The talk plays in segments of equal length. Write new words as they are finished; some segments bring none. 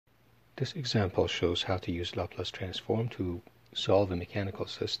This example shows how to use Laplace transform to solve a mechanical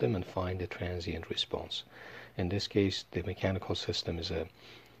system and find the transient response. In this case, the mechanical system is a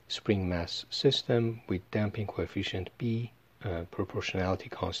spring mass system with damping coefficient B, proportionality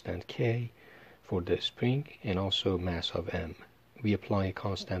constant K for the spring, and also mass of M. We apply a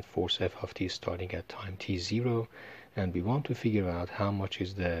constant force F of t starting at time t0, and we want to figure out how much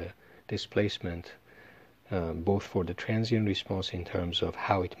is the displacement both for the transient response in terms of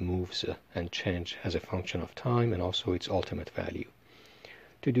how it moves and changes as a function of time, and also its ultimate value.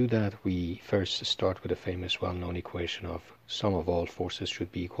 To do that, we first start with the famous well-known equation of sum of all forces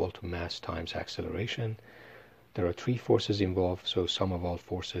should be equal to mass times acceleration. There are three forces involved, so sum of all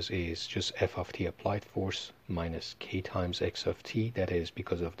forces is just F of t applied force minus k times x of t, that is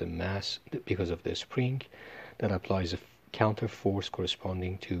because of the mass, because of the spring, that applies a counter force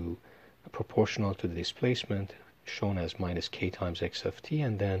corresponding to proportional to the displacement, shown as minus k times x of t,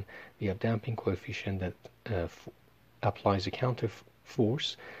 and then we have damping coefficient that applies a counter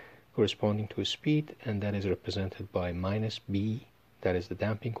force corresponding to a speed, and that is represented by minus b, that is the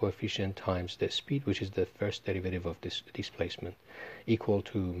damping coefficient, times the speed, which is the first derivative of this displacement, equal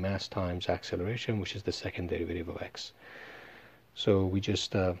to mass times acceleration, which is the second derivative of x. So we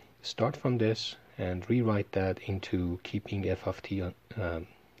just start from this and rewrite that into keeping f of t on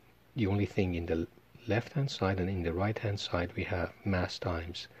the only thing in the left hand side, and in the right hand side we have mass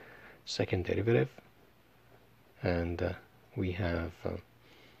times second derivative, and we have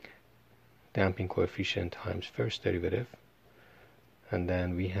damping coefficient times first derivative, and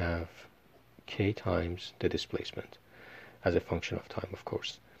then we have k times the displacement as a function of time, of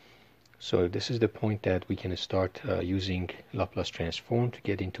course. So this is the point that we can start using Laplace transform to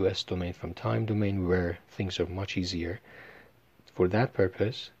get into S domain from time domain, where things are much easier. For that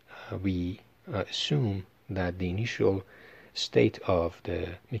purpose, we assume that the initial state of the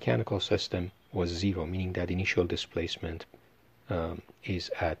mechanical system was zero, meaning that initial displacement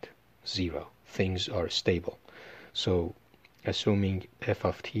is at zero. Things are stable. So assuming f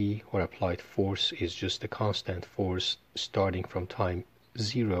of t, or applied force, is just the constant force starting from time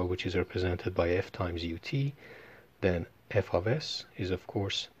 0, which is represented by f times ut, then f of s is of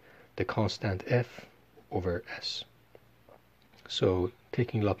course the constant f over s. So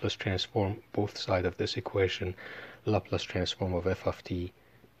taking Laplace transform both sides of this equation, Laplace transform of f of t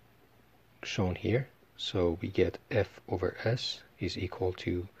shown here, so we get f over s is equal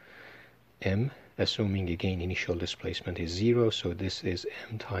to m, assuming again initial displacement is 0, so this is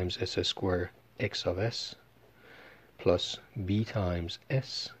m times s squared x of s plus b times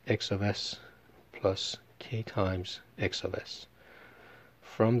s x of s plus k times x of s.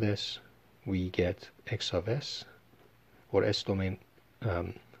 From this we get x of s, or s domain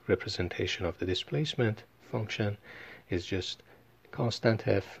representation of the displacement function, is just constant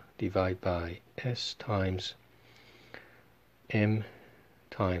f divided by s times m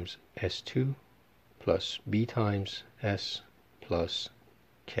times s2 plus b times s plus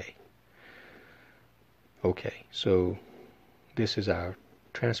k. Okay, so this is our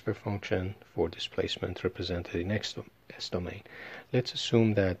transfer function for displacement represented in S domain. Let's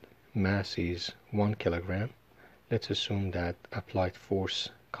assume that mass is 1 kilogram. Let's assume that applied force,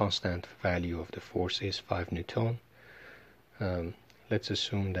 constant value of the force, is 5 Newton. Let's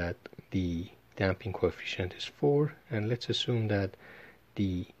assume that the damping coefficient is 4, and let's assume that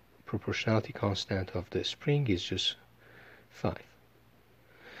the proportionality constant of the spring is just 5.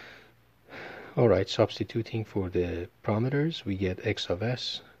 Alright, substituting for the parameters, we get x of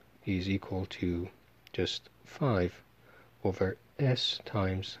s is equal to just 5 over s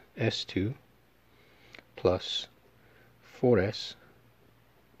times s2 plus 4s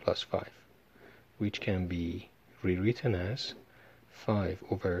plus 5, which can be rewritten as 5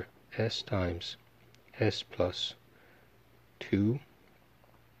 over s times s plus 2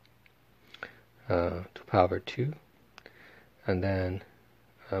 to power 2, and then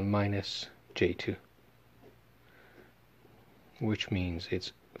minus j2, which means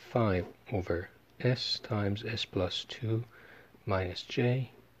it's 5 over s times s plus 2 minus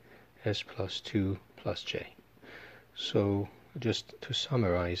j, s plus 2 plus j. So just to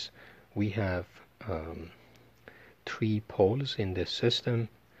summarize, we have 3 poles in this system.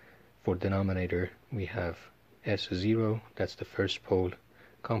 For denominator, we have S0, that's the first pole,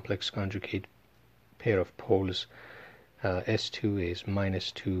 complex conjugate pair of poles. S2 is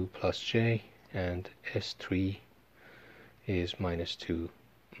minus 2 plus j, and S3 is minus 2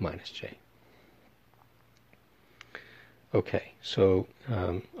 minus j. Okay, so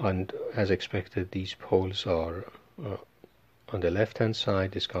and as expected, these poles are on the left hand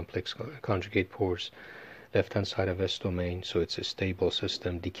side, this complex conjugate pairs, left-hand side of S domain, so it's a stable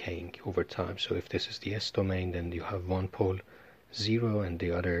system decaying over time. So if this is the S domain, then you have one pole 0 and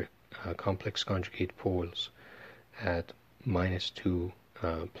the other complex conjugate poles at -2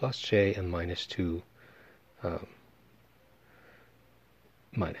 plus j and -2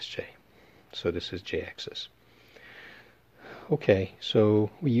 minus j. So this is j-axis. Okay, so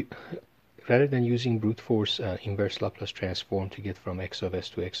we, rather than using brute force inverse Laplace transform to get from x of s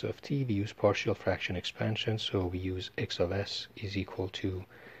to x of t, we use partial fraction expansion. So we use x of s is equal to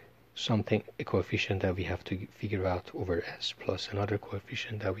something, a coefficient that we have to figure out over s plus another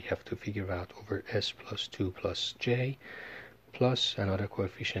coefficient that we have to figure out over s plus 2 plus j plus another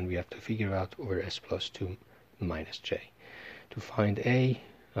coefficient we have to figure out over s plus 2 minus j. To find a,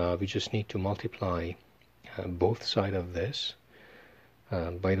 we just need to multiply both sides of this.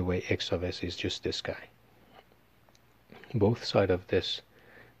 By the way, x of s is just this guy. Both sides of this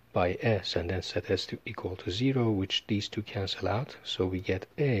by s and then set s to equal to 0, which these two cancel out. So we get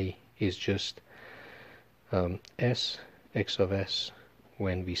a is just s x of s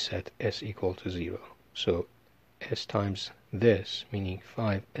when we set s equal to 0. So s times this, meaning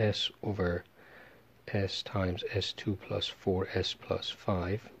 5s over s times s2 plus 4s plus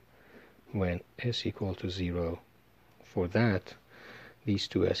 5 when s equal to 0. For that, these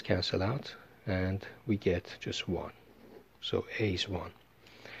two s cancel out and we get just 1. So a is 1.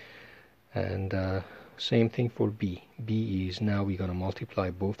 And same thing for b. b is, now we're going to multiply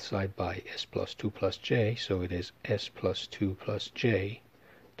both sides by s plus 2 plus j, so it is s plus 2 plus j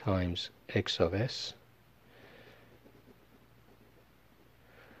times x of s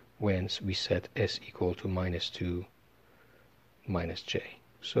when we set s equal to -2 minus j.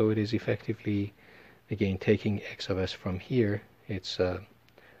 So it is effectively, again, taking x of s from here, it's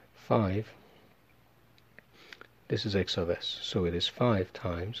 5. This is x of s, so it is 5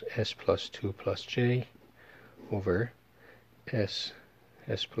 times s plus 2 plus j over s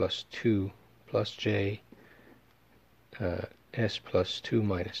plus 2 plus j, s plus 2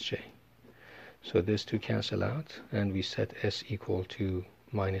 minus j. So these two cancel out, and we set s equal to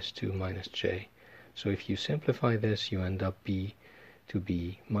 -2 minus j. So if you simplify this, you end up to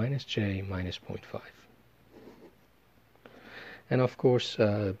be minus j minus 0.5. And of course,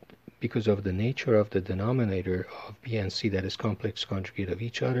 because of the nature of the denominator of b and c that is complex conjugate of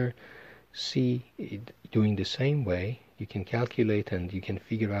each other, c, doing the same way, you can calculate and you can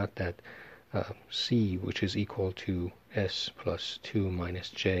figure out that c, which is equal to s plus 2 minus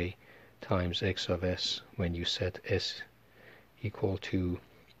j times x of s when you set s equal to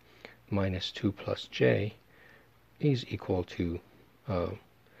 -2 plus j, is equal to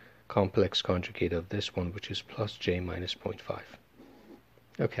complex conjugate of this one, which is plus j minus 0.5.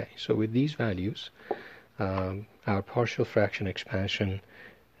 Okay, so with these values, our partial fraction expansion,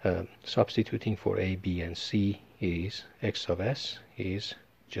 substituting for a, b, and c, is x of s is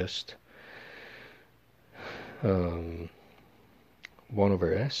just 1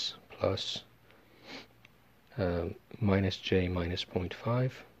 over s plus minus j minus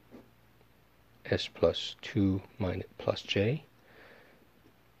 0.5, s plus 2 plus j,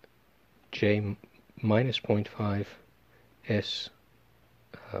 j minus 0.5, s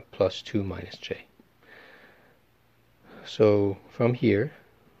plus 2 minus j. So from here,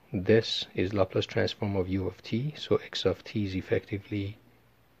 this is Laplace transform of u of t, so x of t is effectively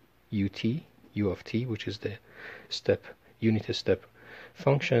u of t, which is the unit step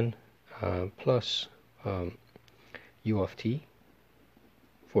function, plus u of t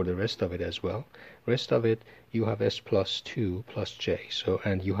for the rest of it as well. Rest of it, you have s plus 2 plus j, so,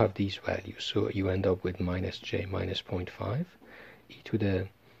 and you have these values, so you end up with minus j minus 0.5 e to the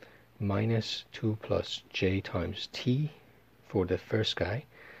minus 2 plus j times t for the first guy,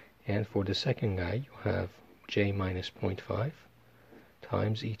 and for the second guy you have j minus 0.5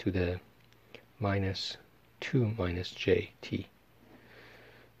 times e to the minus 2 minus j_t.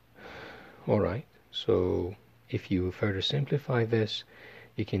 Alright, so if you further simplify this,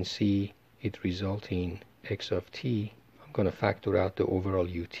 you can see it resulting x of t. I'm going to factor out the overall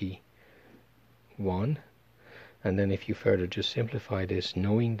ut 1, and then if you further just simplify this,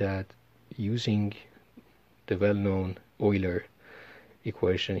 knowing that using the well-known Euler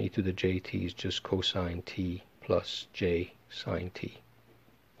equation, e to the jt is just cosine t plus j sine t.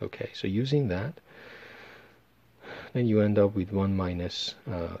 Okay, so using that, then you end up with 1 minus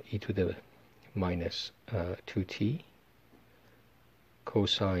e to the minus 2t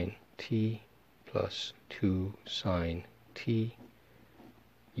cosine t plus 2 sine t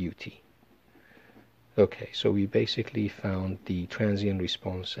ut. Okay, so we basically found the transient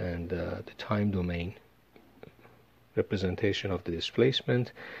response and the time domain representation of the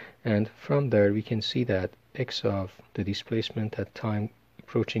displacement, and from there we can see that x of the displacement at time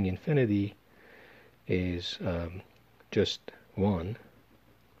approaching infinity is just 1,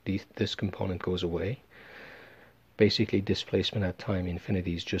 this component goes away. Basically, displacement at time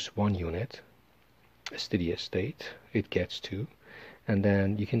infinity is just 1 unit, a steady state it gets to. And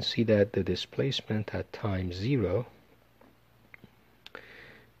then you can see that the displacement at time 0,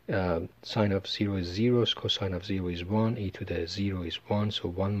 sine of 0 is 0, cosine of 0 is 1, e to the 0 is 1, so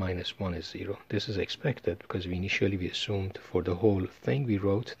 1 minus 1 is 0. This is expected because we assumed for the whole thing we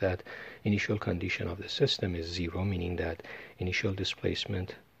wrote that initial condition of the system is 0, meaning that initial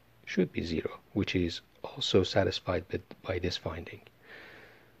displacement should be 0, which is also satisfied by this finding.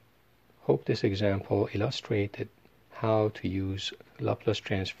 Hope this example illustrated how to use Laplace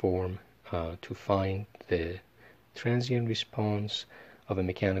transform to find the transient response of a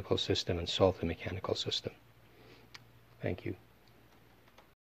mechanical system and solve the mechanical system. Thank you.